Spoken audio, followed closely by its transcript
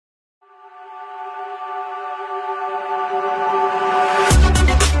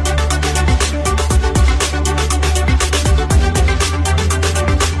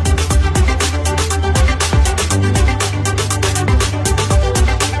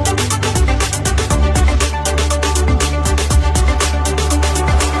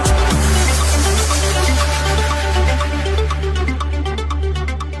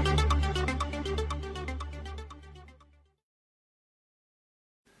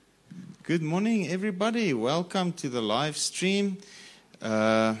Good morning, everybody. Welcome to the live stream.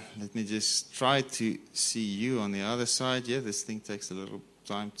 Let me just try to see you on the other side. Yeah, this thing takes a little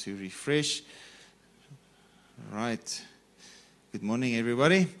time to refresh. All right. Good morning,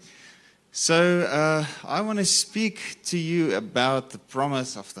 everybody. So I want to speak to you about the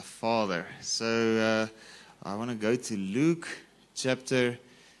promise of the Father. So I want to go to Luke chapter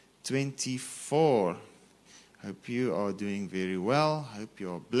 24. Hope you are doing very well. Hope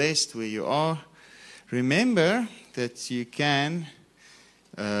you are blessed where you are. Remember that you can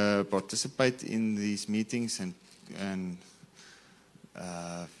participate in these meetings and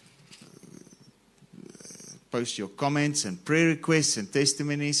post your comments and prayer requests and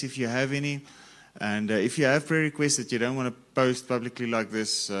testimonies if you have any. And if you have prayer requests that you don't want to post publicly like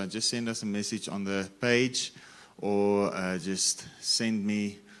this, just send us a message on the page or just send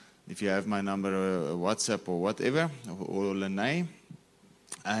me, if you have my number, or WhatsApp or whatever, or Lene.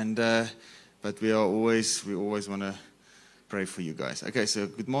 And but we always want to pray for you guys. Okay, so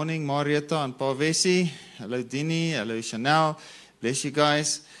good morning, Marietta and Pavesi. Hello, Dini. Hello, Chanel. Bless you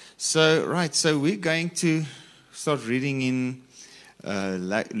guys. So we're going to start reading in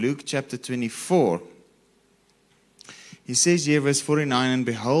Luke chapter 24. He says here, verse 49, "And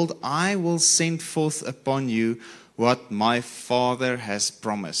behold, I will send forth upon you what my Father has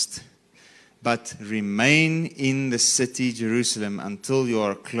promised. But remain in the city Jerusalem until you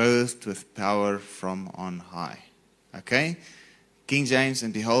are clothed with power from on high." Okay? King James,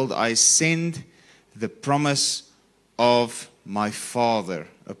 "And behold, I send the promise of my Father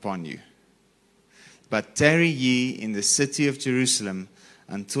upon you. But tarry ye in the city of Jerusalem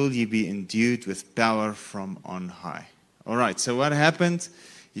until ye be endued with power from on high." All right, so what happened?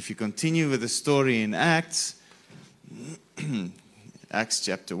 If you continue with the story in Acts, Acts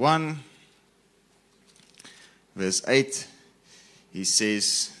chapter 1, verse 8, he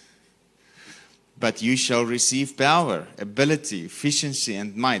says, "But you shall receive power, ability, efficiency,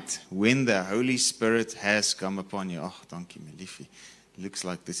 and might when the Holy Spirit has come upon you." Oh, thank you, my liefie. Looks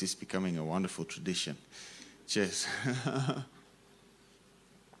like this is becoming a wonderful tradition. Cheers.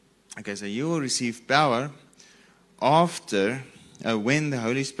 Okay, so you will receive power after when the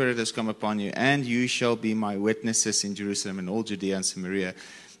Holy Spirit has come upon you, and you shall be my witnesses in Jerusalem and all Judea and Samaria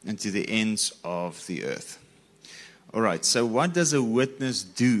and to the ends of the earth. All right, so what does a witness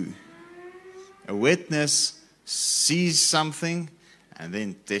do? A witness sees something and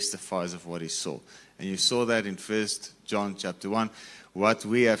then testifies of what he saw. And you saw that in 1 John chapter 1. What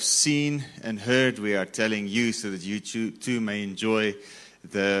we have seen and heard, we are telling you so that you too may enjoy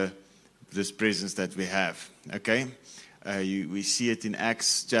this presence that we have. Okay? We see it in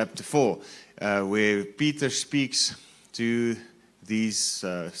Acts chapter 4, where Peter speaks to these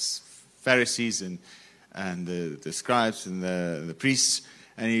Pharisees and the scribes and the priests,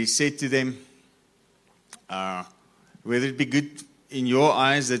 and he said to them, whether it be good in your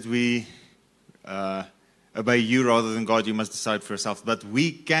eyes that we obey you rather than God, you must decide for yourself. But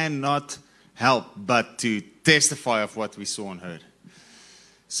we cannot help but to testify of what we saw and heard.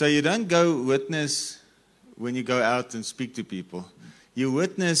 So you don't go witness when you go out and speak to people. You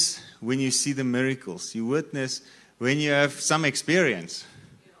witness when you see the miracles. You witness when you have some experience.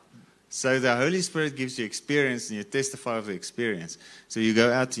 So the Holy Spirit gives you experience and you testify of the experience. So you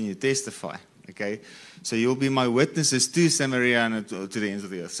go out and you testify. Okay? So you'll be my witnesses to Samaria and to the ends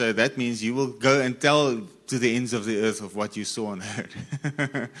of the earth. So that means you will go and tell to the ends of the earth of what you saw and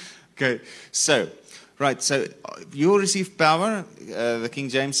heard. Okay? So you will receive power. The King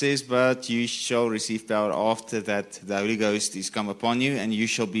James says, "But you shall receive power after that the Holy Ghost is come upon you, and you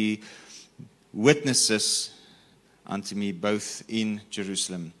shall be witnesses unto me both in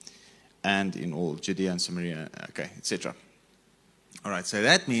Jerusalem and in all Judea and Samaria," okay, etc. All right, so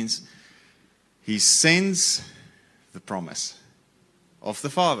that means he sends the promise of the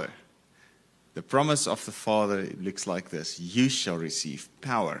Father. The promise of the Father looks like this: you shall receive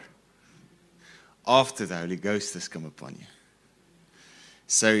power after the Holy Ghost has come upon you.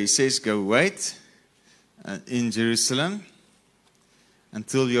 So he says, go wait in Jerusalem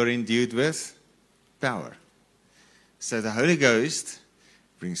until you're endued with power. So the Holy Ghost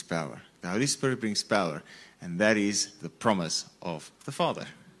brings power. The Holy Spirit brings power. And that is the promise of the Father.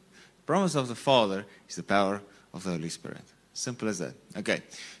 The promise of the Father is the power of the Holy Spirit. Simple as that. Okay.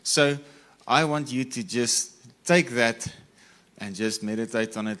 So I want you to just take that and just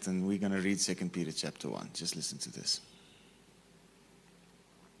meditate on it, and we're going to read 2 Peter chapter 1. Just listen to this.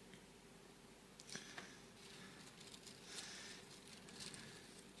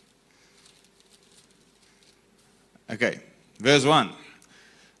 Okay, verse 1.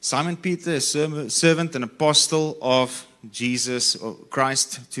 "Simon Peter, a servant and apostle of Jesus, or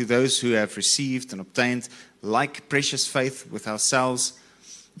Christ, to those who have received and obtained like precious faith with ourselves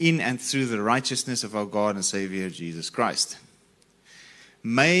in and through the righteousness of our God and Savior Jesus Christ.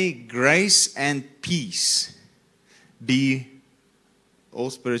 May grace and peace be all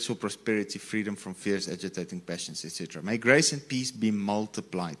spiritual prosperity, freedom from fears, agitating passions, etc. May grace and peace be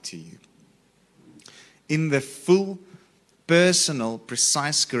multiplied to you in the full, personal,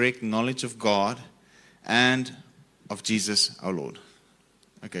 precise, correct knowledge of God and of Jesus our Lord.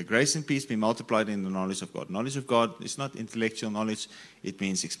 Okay, grace and peace be multiplied in the knowledge of God. Knowledge of God is not intellectual knowledge, it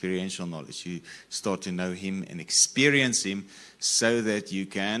means experiential knowledge. You start to know Him and experience Him so that you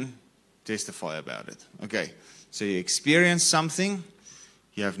can testify about it. Okay, so you experience something,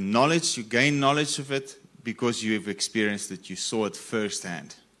 you have knowledge, you gain knowledge of it because you have experienced it, you saw it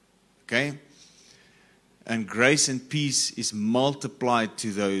firsthand. Okay? And grace and peace is multiplied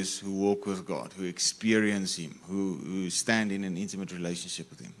to those who walk with God, who experience Him, who stand in an intimate relationship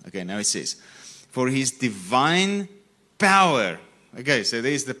with Him. Okay, now it says, for His divine power. Okay, so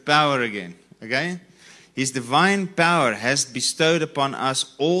there's the power again. Okay? His divine power has bestowed upon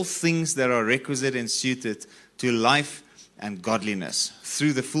us all things that are requisite and suited to life and godliness,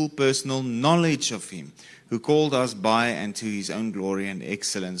 through the full personal knowledge of Him, who called us by and to His own glory and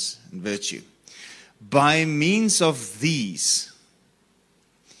excellence and virtue. By means of these,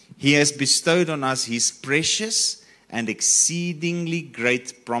 He has bestowed on us His precious and exceedingly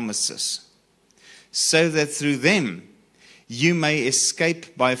great promises, so that through them you may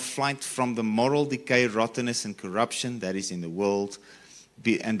escape by flight from the moral decay, rottenness, and corruption that is in the world,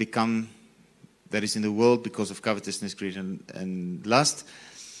 because of covetousness, greed, and lust,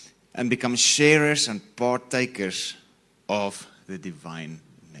 and become sharers and partakers of the divine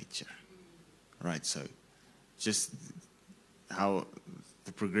nature. Right, so just how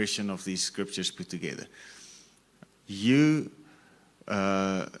the progression of these scriptures put together. You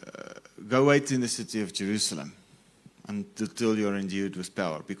go wait in the city of Jerusalem until you're endued with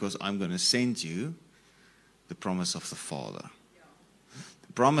power, because I'm going to send you the promise of the Father.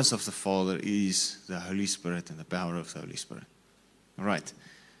 The promise of the Father is the Holy Spirit and the power of the Holy Spirit. All right,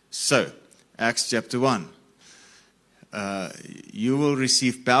 so Acts chapter 1. You will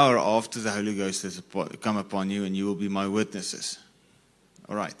receive power after the Holy Ghost has come upon you, and you will be my witnesses.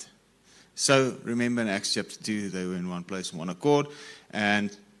 All right. So remember in Acts chapter 2, they were in one place, in one accord,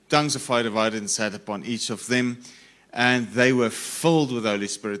 and tongues of fire divided and sat upon each of them, and they were filled with the Holy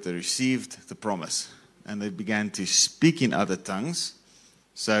Spirit. They received the promise, and they began to speak in other tongues.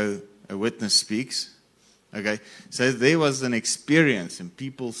 So a witness speaks. Okay. So there was an experience, and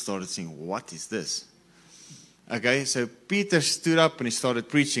people started saying, "What is this?" Okay, so Peter stood up and he started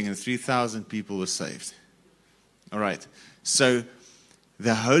preaching, and 3,000 people were saved. All right, so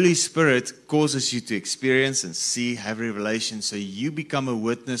the Holy Spirit causes you to experience and see, have revelation, so you become a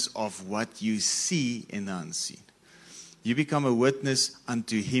witness of what you see in the unseen. You become a witness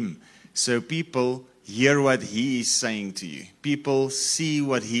unto Him. So people hear what He is saying to you. People see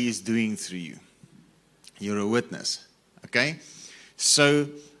what He is doing through you. You're a witness. Okay, so...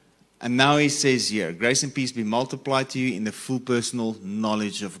 And now he says here, grace and peace be multiplied to you in the full personal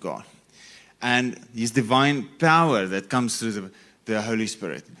knowledge of God. And His divine power that comes through the Holy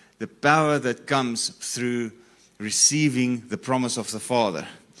Spirit. The power that comes through receiving the promise of the Father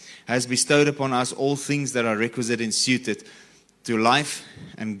has bestowed upon us all things that are requisite and suited to life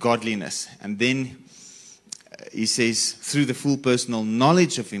and godliness. And then he says, through the full personal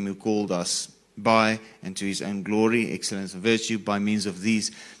knowledge of Him who called us by and to His own glory, excellence, and virtue. By means of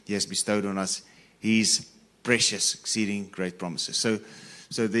these, He has bestowed on us His precious, exceeding great promises. So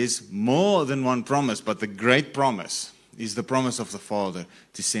there's more than one promise, but the great promise is the promise of the Father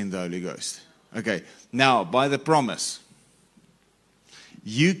to send the Holy Ghost. Okay, now by the promise,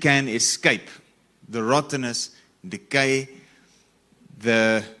 you can escape the rottenness, decay,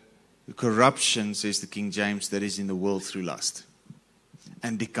 the corruption, says the King James, that is in the world through lust,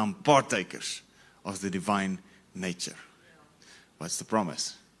 and become partakers of the divine nature. What's the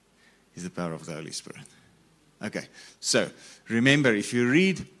promise? Is the power of the Holy Spirit. Okay, so remember, if you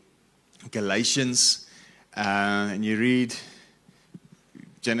read Galatians and you read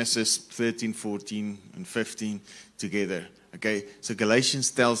Genesis 13, 14, and 15 together, okay, so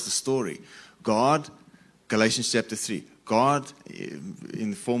Galatians tells the story. Galatians chapter 3, God, in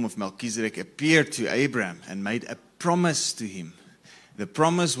the form of Melchizedek, appeared to Abraham and made a promise to him. The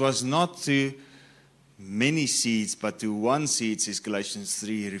promise was not to many seeds, but to one seed, says Galatians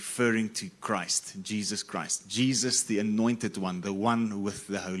 3, referring to Christ, Jesus, the anointed one, the one with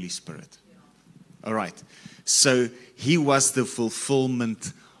the Holy Spirit. All right. So He was the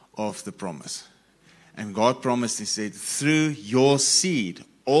fulfillment of the promise. And God promised, He said, through your seed,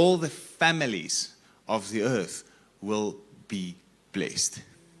 all the families of the earth will be blessed.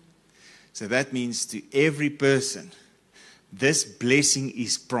 So that means to every person, this blessing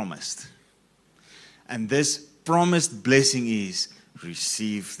is promised. And this promised blessing is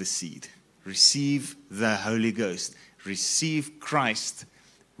receive the seed, receive the Holy Ghost, receive Christ,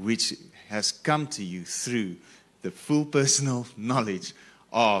 which has come to you through the full personal knowledge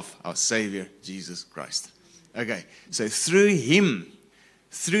of our Savior, Jesus Christ. Okay, so through Him,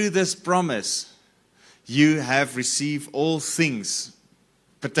 through this promise, you have received all things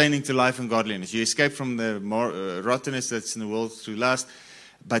pertaining to life and godliness. You escape from the rottenness that's in the world through lust,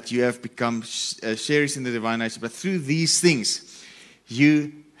 but you have become sharers in the divine nature. But through these things,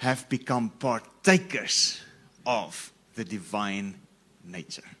 you have become partakers of the divine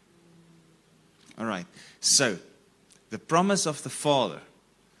nature. All right, so the promise of the Father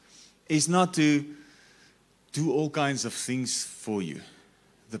is not to do all kinds of things for you.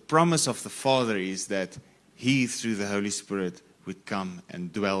 The promise of the Father is that He, through the Holy Spirit, would come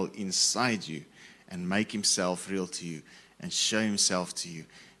and dwell inside you and make Himself real to you and show Himself to you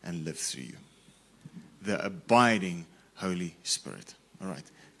and live through you. The abiding Holy Spirit. All right.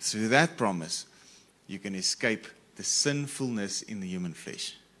 Through that promise, you can escape the sinfulness in the human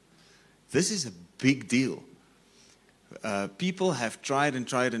flesh. This is a big deal. People have tried and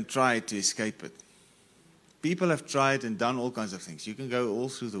tried and tried to escape it. People have tried and done all kinds of things. You can go all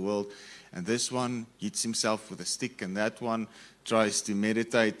through the world, and this one hits himself with a stick, and that one tries to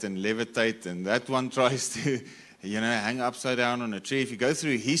meditate and levitate, and that one tries to, hang upside down on a tree. If you go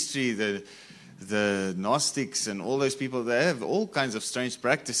through history, the Gnostics and all those people, they have all kinds of strange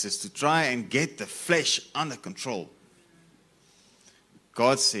practices to try and get the flesh under control.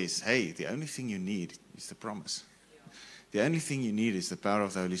 God says, hey, the only thing you need is the promise. The only thing you need is the power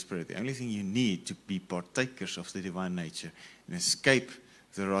of the Holy Spirit. The only thing you need to be partakers of the divine nature and escape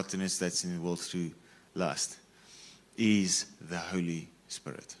the rottenness that's in the world through lust is the Holy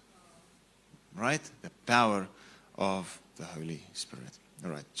Spirit. Right? The power of the Holy Spirit.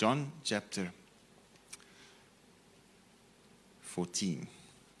 All right, John chapter 14.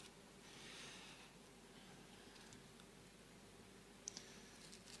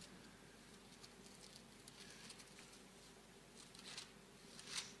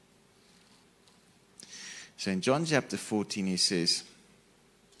 So in John chapter 14, he says,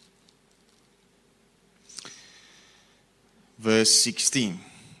 verse 16,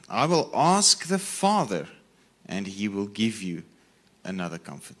 I will ask the Father, and He will give you another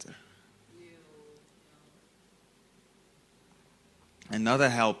comforter. Another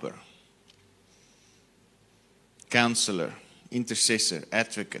helper, counselor, intercessor,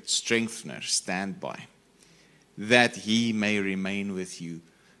 advocate, strengthener, standby, that He may remain with you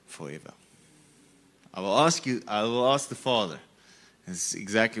forever. I will ask the Father. That's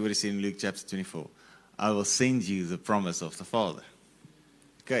exactly what he said in Luke chapter 24. I will send you the promise of the Father.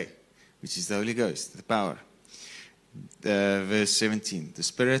 Okay, which is the Holy Ghost, the power. Verse 17, the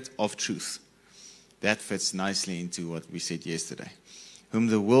Spirit of truth. That fits nicely into what we said yesterday. Whom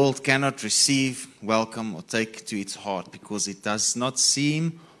the world cannot receive, welcome, or take to its heart, because it does not see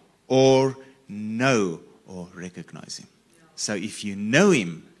Him or know or recognize Him. So if you know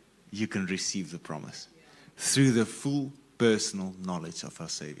Him, you can receive the promise through the full personal knowledge of our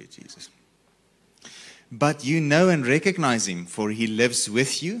Savior Jesus. But you know and recognize Him, for He lives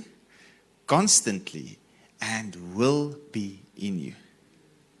with you constantly and will be in you.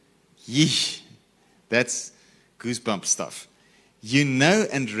 Yeesh, that's goosebump stuff. You know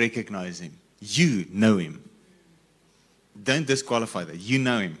and recognize Him. You know Him. Don't disqualify that. You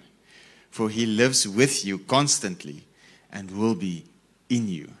know Him, for He lives with you constantly and will be in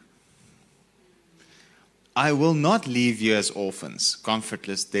you. I will not leave you as orphans,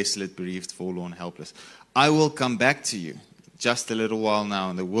 comfortless, desolate, bereaved, forlorn, helpless. I will come back to you just a little while now,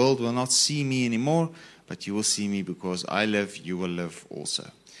 and the world will not see me anymore, but you will see me because I live, you will live also.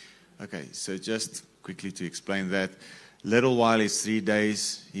 Okay, so just quickly to explain that. Little while is 3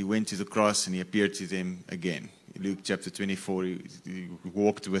 days. He went to the cross and He appeared to them again. In Luke chapter 24, he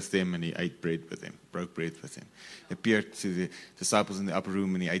walked with them and He ate bread with them, broke bread with them. He appeared to the disciples in the upper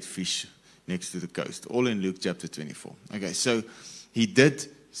room and He ate fish next to the coast. All in Luke chapter 24. Okay, so He did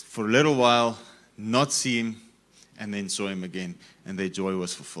for a little while not see Him and then saw Him again, and their joy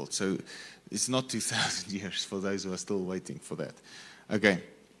was fulfilled. So it's not 2,000 years for those who are still waiting for that. Okay.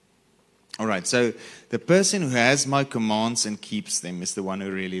 All right, so the person who has my commands and keeps them is the one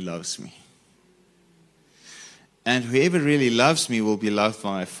who really loves me. And whoever really loves me will be loved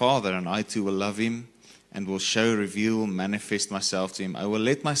by my Father, and I too will love him and will show, reveal, manifest myself to him. I will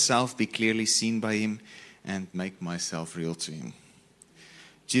let myself be clearly seen by him and make myself real to him.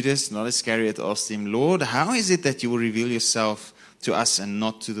 Judas, not Iscariot, asked him, Lord, how is it that you will reveal yourself to us and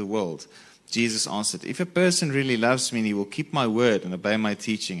not to the world? Jesus answered, if a person really loves me, he will keep my word and obey my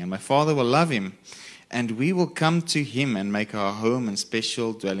teaching, and my Father will love him, and we will come to him and make our home and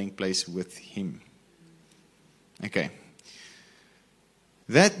special dwelling place with him. Okay.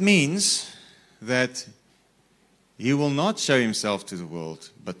 That means that he will not show himself to the world,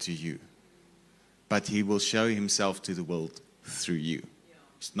 but to you. But he will show himself to the world through you.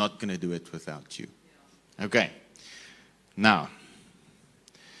 He's not going to do it without you. Okay. Now,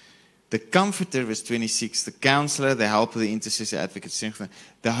 the Comforter, verse 26, the Counselor, the Helper, the Intercessor, Advocate, Strengthener,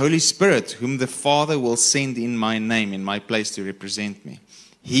 the Holy Spirit, whom the Father will send in my name, in my place to represent me.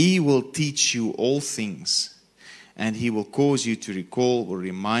 He will teach you all things, and he will cause you to recall or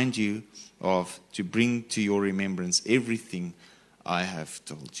remind you of, to bring to your remembrance everything I have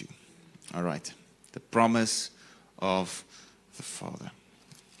told you. All right. The promise of the Father.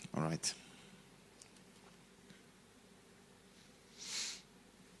 All right.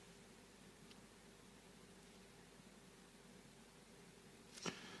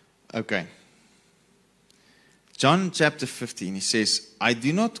 Okay. John chapter 15, he says, I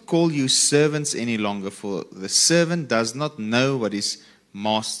do not call you servants any longer, for the servant does not know what his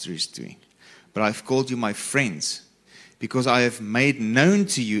master is doing. But I've called you my friends, because I have made known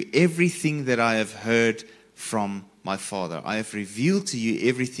to you everything that I have heard from my Father. I have revealed to you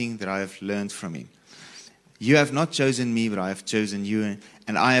everything that I have learned from him. You have not chosen me, but I have chosen you,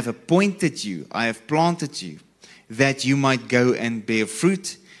 and I have appointed you, I have planted you, that you might go and bear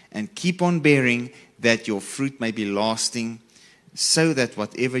fruit, and keep on bearing, that your fruit may be lasting, so that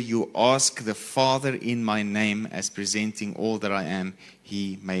whatever you ask the Father in my name, as presenting all that I am,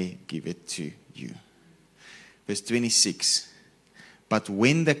 he may give it to you. Verse 26. But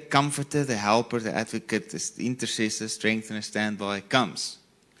when the Comforter, the Helper, the Advocate, the Intercessor, Strengthener, Standby comes,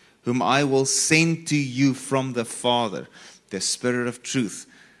 whom I will send to you from the Father, the Spirit of truth,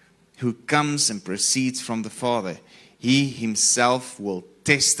 who comes and proceeds from the Father, he himself will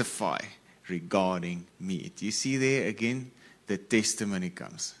testify regarding me. Do you see there again? The testimony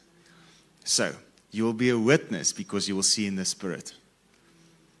comes. So, you will be a witness because you will see in the Spirit.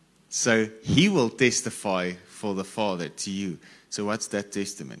 So, he will testify for the Father to you. So, what's that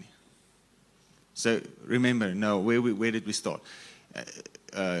testimony? So, remember, no, where did we start?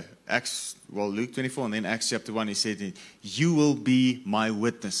 Luke 24 and then Acts chapter 1, he said, you will be my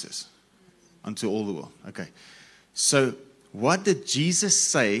witnesses unto all the world. Okay. So, what did Jesus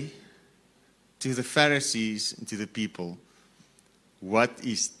say to the Pharisees and to the people? What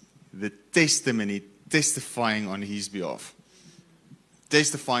is the testimony testifying on his behalf?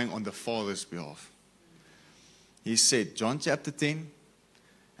 Testifying on the Father's behalf. He said, John chapter 10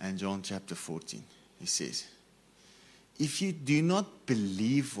 and John chapter 14. He says, if you do not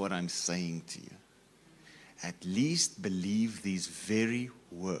believe what I'm saying to you, at least believe these very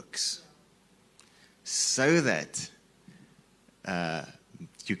works, so that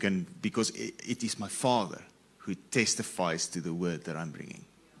you can, because it is my Father who testifies to the word that I'm bringing.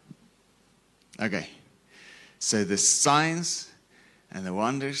 Okay, so the signs and the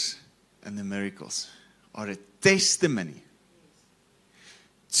wonders and the miracles are a testimony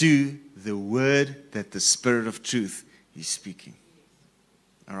to the word that the Spirit of truth is speaking.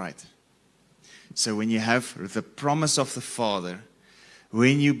 All right. So when you have the promise of the Father,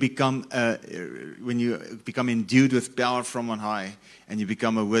 when you become endued with power from on high and you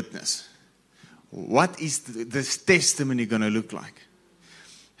become a witness, what is this testimony going to look like?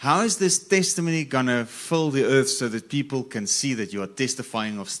 How is this testimony going to fill the earth so that people can see that you are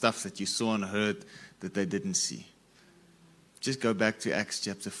testifying of stuff that you saw and heard that they didn't see? Just go back to Acts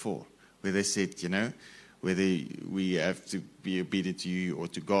chapter 4, where they said, whether we have to be obedient to you or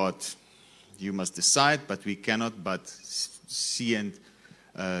to God, you must decide, but we cannot but see and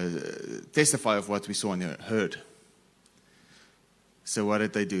testify of what we saw and heard. So what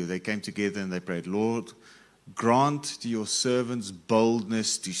did they do? They came together and they prayed, Lord, grant to your servants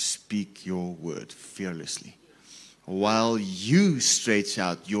boldness to speak your word fearlessly, while you stretch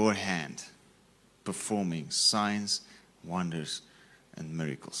out your hand, performing signs, wonders, and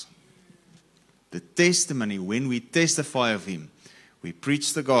miracles. The testimony, when we testify of him, we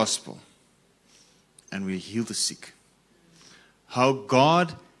preach the gospel and we heal the sick. How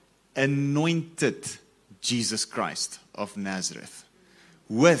God anointed Jesus Christ of Nazareth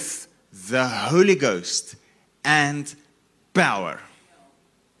with the Holy Ghost and power.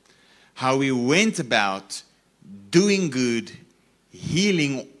 How he went about doing good,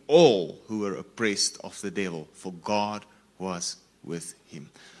 healing all who were oppressed of the devil, for God was with him.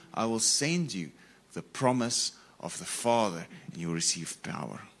 I will send you the promise of the Father, and you will receive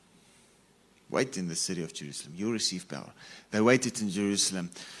power. Wait in the city of Jerusalem. You will receive power. They waited in Jerusalem.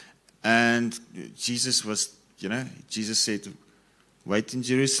 And Jesus said, wait in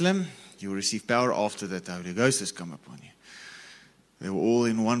Jerusalem. You will receive power. After that, the Holy Ghost has come upon you. They were all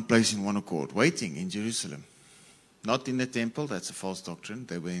in one place, in one accord, waiting in Jerusalem. Not in the temple. That's a false doctrine.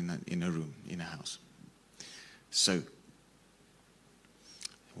 They were in a room, in a house. So,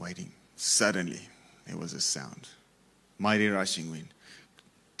 waiting. Suddenly, there was a sound. Mighty rushing wind.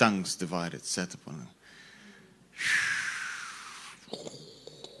 Tongues divided, sat upon them.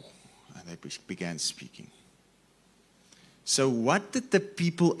 And they began speaking. So what did the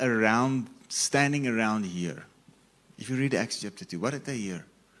people standing around hear? If you read Acts chapter 2, what did they hear?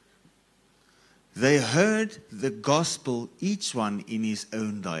 They heard the gospel, each one in his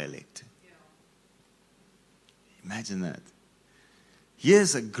own dialect. Imagine that.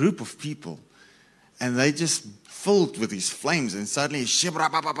 Here's a group of people, and they just filled with these flames, and suddenly,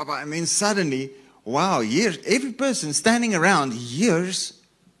 and then suddenly, wow, here's every person standing around hears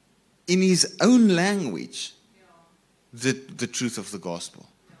in his own language the truth of the gospel.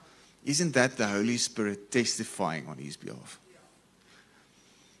 Isn't that the Holy Spirit testifying on his behalf?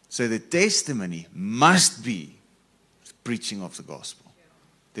 So the testimony must be the preaching of the gospel,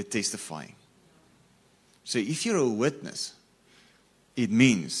 the testifying. So if you're a witness, it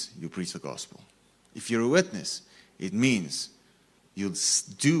means you preach the gospel. If you're a witness, it means you'll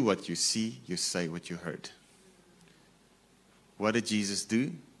do what you see, you say what you heard. What did Jesus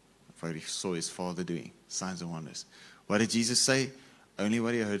do? What he saw his Father doing, signs and wonders. What did Jesus say? Only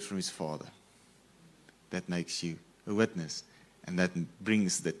what he heard from his Father. That makes you a witness. And that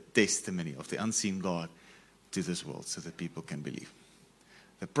brings the testimony of the unseen God to this world so that people can believe.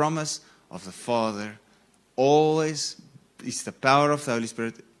 The promise of the Father always is the power of the Holy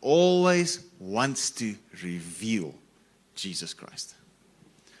Spirit, always wants to reveal Jesus Christ.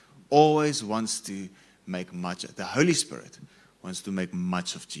 Always wants to make much. The Holy Spirit wants to make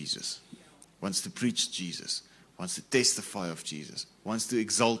much of Jesus. Wants to preach Jesus. Wants to testify of Jesus. Wants to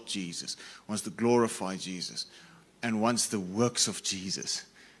exalt Jesus. Wants to glorify Jesus. And wants the works of Jesus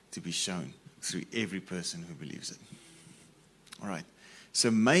to be shown through every person who believes it. All right. So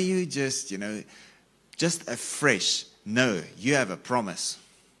may you just afresh know you have a promise.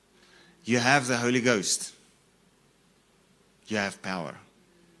 You have the Holy Ghost. You have power.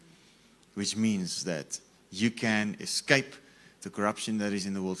 Which means that you can escape the corruption that is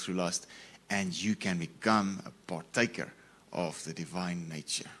in the world through lust, and you can become a partaker of the divine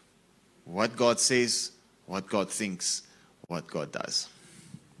nature. What God says, what God thinks, what God does.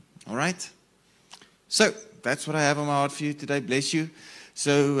 All right? So, that's what I have on my heart for you today. Bless you.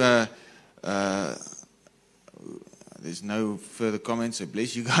 So, there's no further comments, so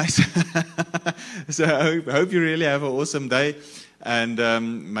bless you guys. So I hope you really have an awesome day.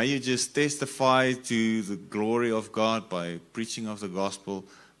 And may you just testify to the glory of God by preaching of the gospel,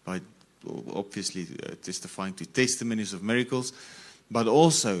 by obviously testifying to testimonies of miracles, but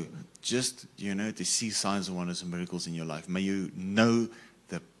also just, to see signs and wonders and miracles in your life. May you know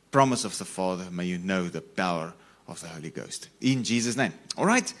the promise of the Father. May you know the power of the Holy Ghost. In Jesus' name. All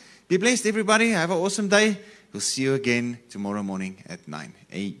right. Be blessed, everybody. Have an awesome day. We'll see you again tomorrow morning at 9.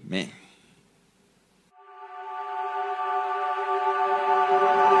 Amen.